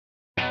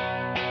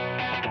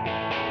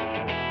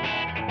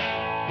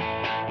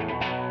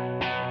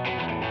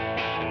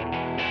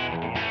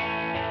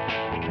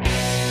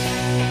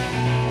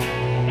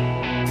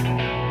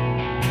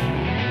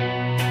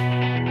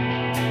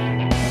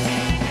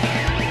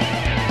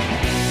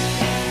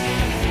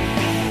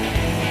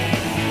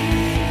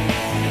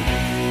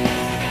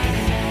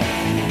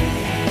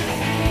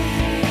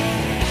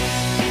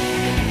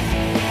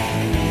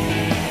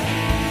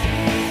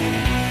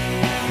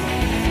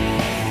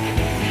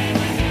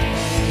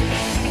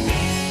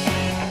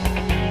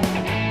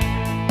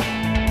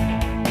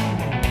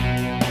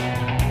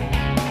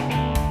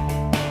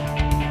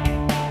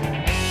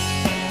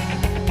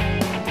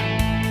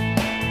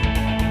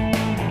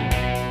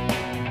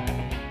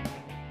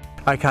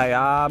Okay,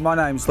 my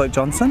name's Luke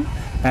Johnson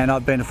and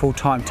I've been a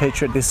full-time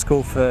teacher at this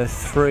school for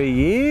 3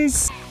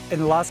 years. In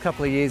the last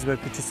couple of years we've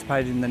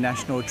participated in the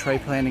National Tree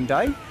Planting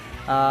Day.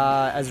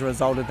 As a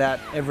result of that,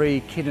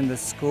 every kid in the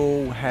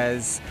school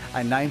has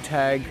a name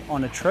tag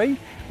on a tree,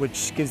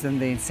 which gives them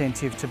the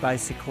incentive to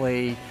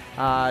basically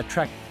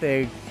track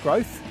their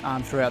growth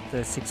throughout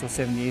the 6 or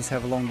 7 years,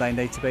 however long they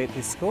need to be at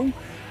this school.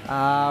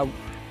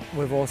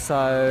 We've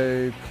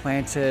also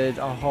planted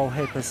a whole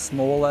heap of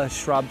smaller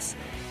shrubs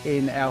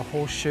in our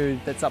horseshoe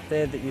that's up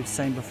there that you've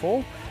seen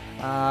before.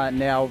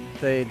 Now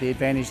the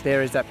advantage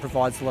there is that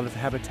provides a lot of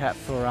habitat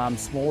for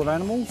smaller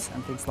animals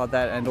and things like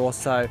that, and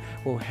also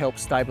will help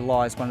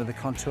stabilise one of the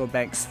contour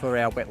banks for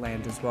our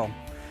wetland as well.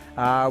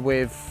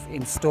 We've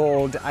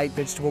installed 8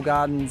 vegetable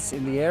gardens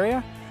in the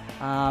area.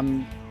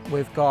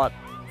 We've got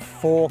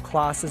 4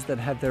 classes that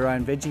have their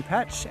own veggie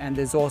patch, and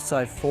there's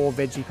also 4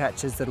 veggie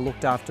patches that are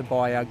looked after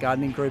by our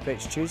gardening group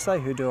each Tuesday,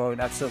 who do an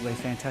absolutely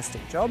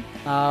fantastic job.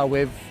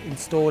 We've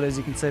installed, as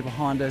you can see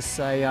behind us,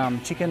 a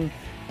chicken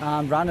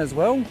run as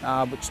well,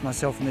 which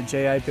myself and the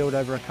GA build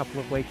over a couple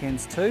of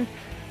weekends too.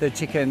 The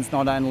chickens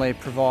not only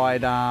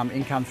provide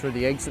income through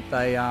the eggs that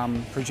they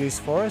produce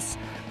for us,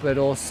 but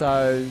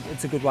also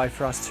it's a good way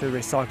for us to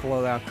recycle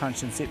all our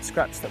crunch and sip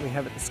scraps that we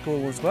have at the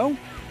school as well.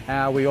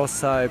 We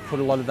also put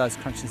a lot of those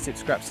crunch and sip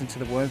scraps into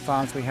the worm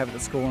farms we have at the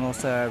school, and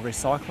also a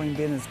recycling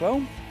bin as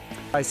well.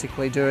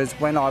 Basically do is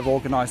when I've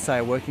organised, say,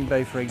 a working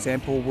bee for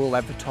example, we'll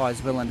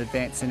advertise well in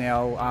advance in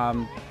our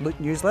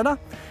newsletter,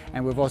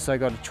 and we've also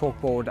got a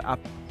chalkboard up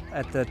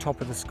at the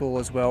top of the school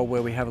as well,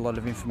 where we have a lot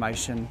of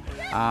information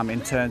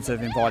in terms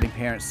of inviting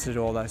parents to do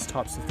all those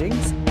types of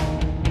things.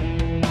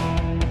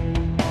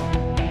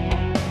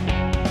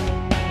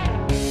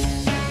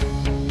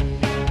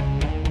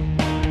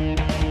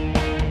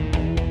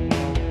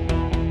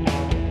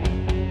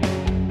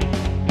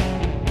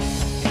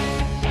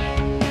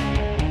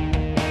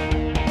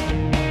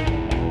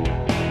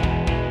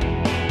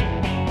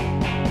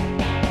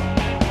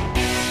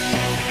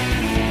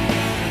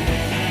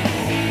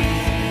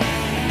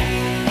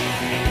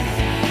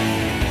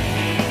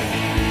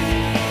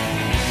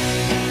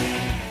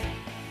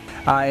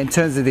 In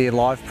terms of the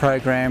Alive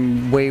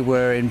program, we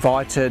were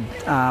invited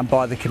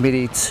by the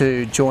committee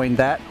to join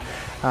that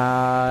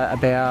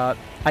about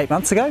 8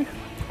 months ago,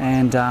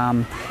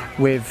 and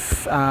we've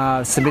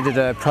submitted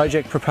a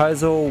project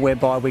proposal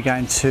whereby we're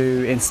going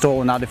to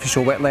install an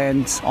artificial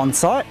wetland on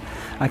site,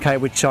 okay,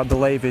 which I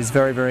believe is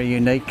very, very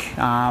unique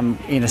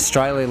in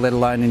Australia, let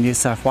alone in New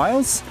South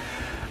Wales.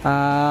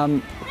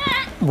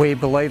 We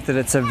believe that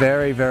it's a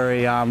very,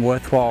 very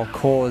worthwhile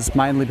cause,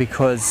 mainly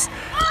because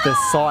the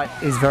site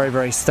is very,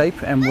 very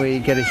steep and we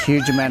get a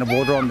huge amount of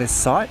water on this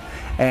site,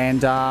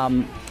 and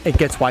it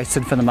gets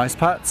wasted for the most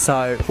part.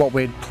 So what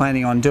we're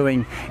planning on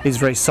doing is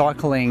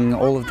recycling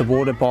all of the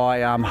water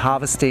by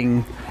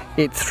harvesting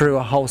it through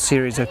a whole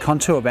series of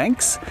contour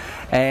banks,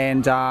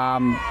 and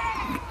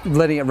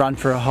letting it run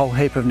for a whole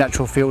heap of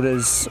natural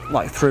filters,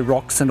 like through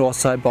rocks, and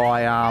also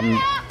by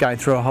going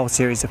through a whole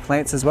series of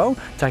plants as well,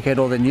 take out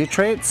all the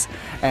nutrients,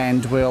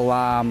 and we'll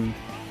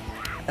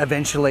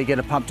eventually get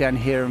a pump down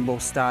here and we'll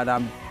start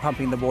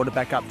pumping the water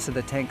back up to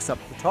the tanks up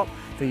the top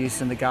for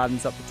use in the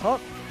gardens up the top.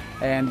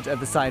 And at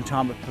the same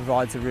time it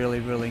provides a really,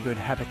 really good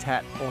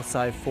habitat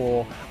also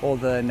for all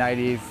the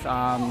native,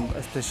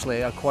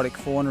 especially aquatic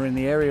fauna in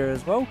the area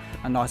as well.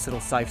 A nice little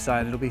safe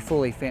zone. It'll be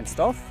fully fenced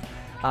off.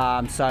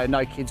 So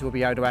no kids will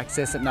be able to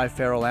access it, no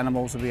feral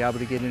animals will be able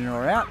to get in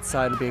or out,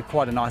 so it'll be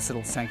quite a nice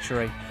little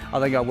sanctuary. I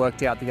think I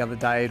worked out the other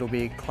day it'll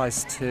be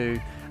close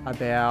to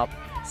about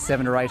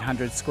 700 or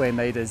 800 square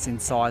metres in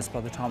size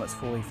by the time it's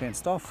fully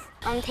fenced off.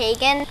 I'm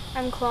Tegan.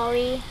 I'm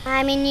Chloe.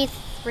 I'm in year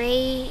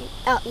 3.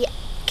 Oh yeah,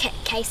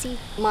 Casey.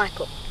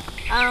 Michael.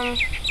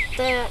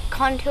 The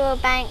contour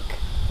bank,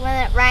 when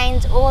it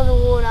rains, all the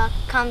water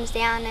comes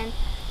down and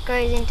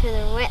goes into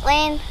the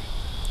wetland.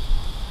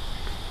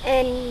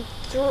 And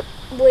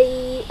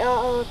we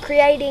are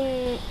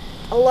creating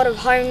a lot of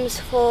homes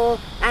for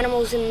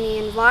animals in the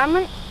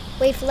environment.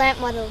 We've learnt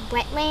what a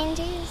wetland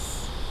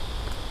is,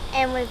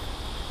 and we've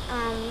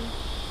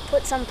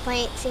put some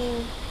plants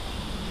in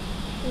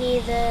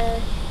near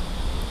the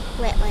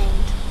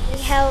wetland. It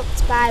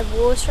helps by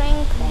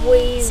watering.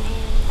 We've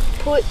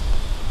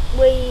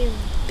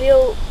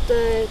built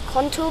the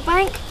contour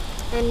bank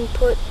and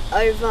put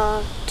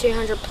over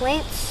 200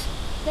 plants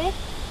there.